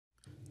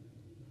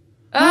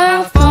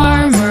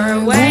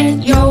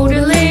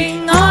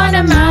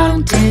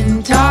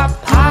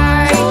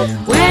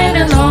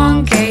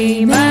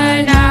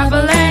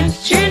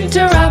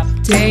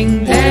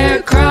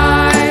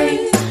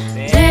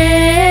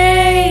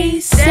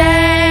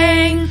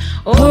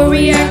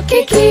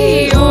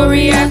kiki,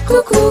 oriak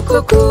cuckoo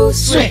cuckoo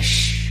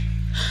swish.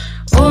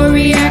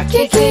 Oriak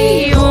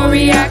kiki,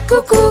 oriak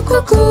cuckoo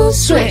cuckoo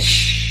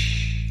swish.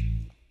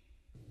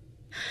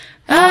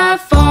 A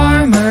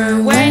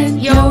farmer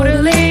went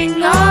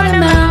yodeling on a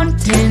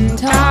mountain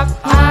top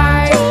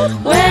high,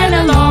 when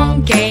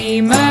along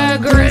came a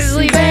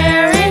grizzly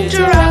bear,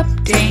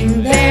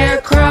 interrupting their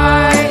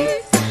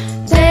cry.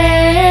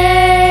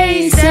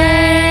 They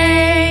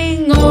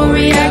sang,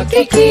 oriak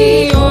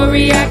kiki,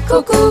 oriak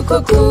cuckoo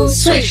cuckoo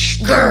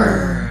swish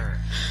grr.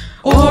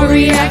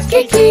 Oriak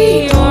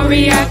kiki,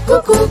 oriak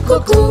cuckoo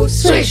cuckoo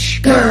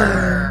swish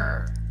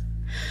grr.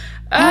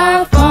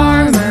 A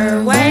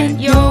farmer went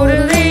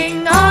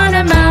yodeling on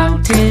a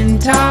mountain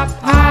top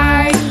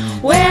high,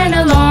 when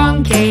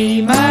along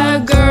came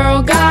a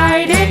girl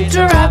guide,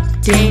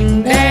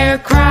 interrupting their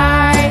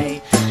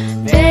cry.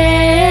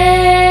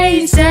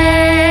 They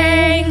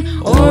sang,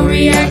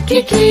 oriak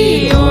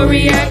kiki,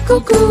 oriak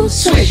cuckoo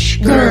swish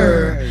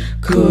grr.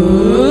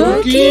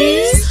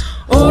 Cookies?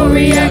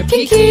 Oriak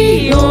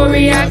kiki,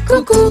 oriak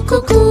cuckoo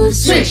cuckoo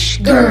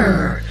swish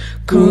grr.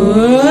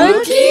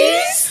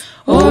 Cookies?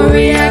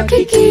 Oriak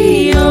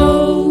kiki,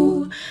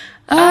 oh.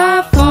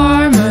 A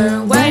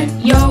farmer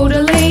went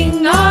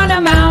yodeling on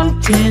a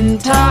mountain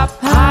top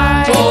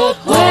high,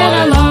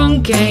 when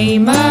along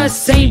came a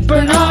Saint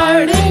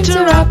Bernard,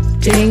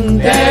 interrupting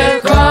their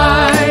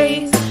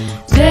cry.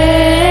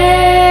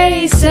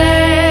 They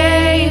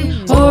sang,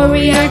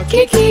 oriak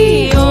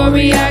kiki,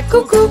 oriak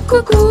cuckoo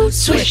cuckoo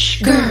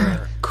swish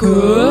grr.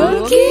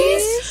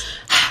 Cookies?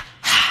 Ha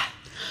ha.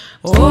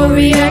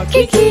 Oriak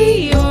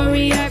kiki,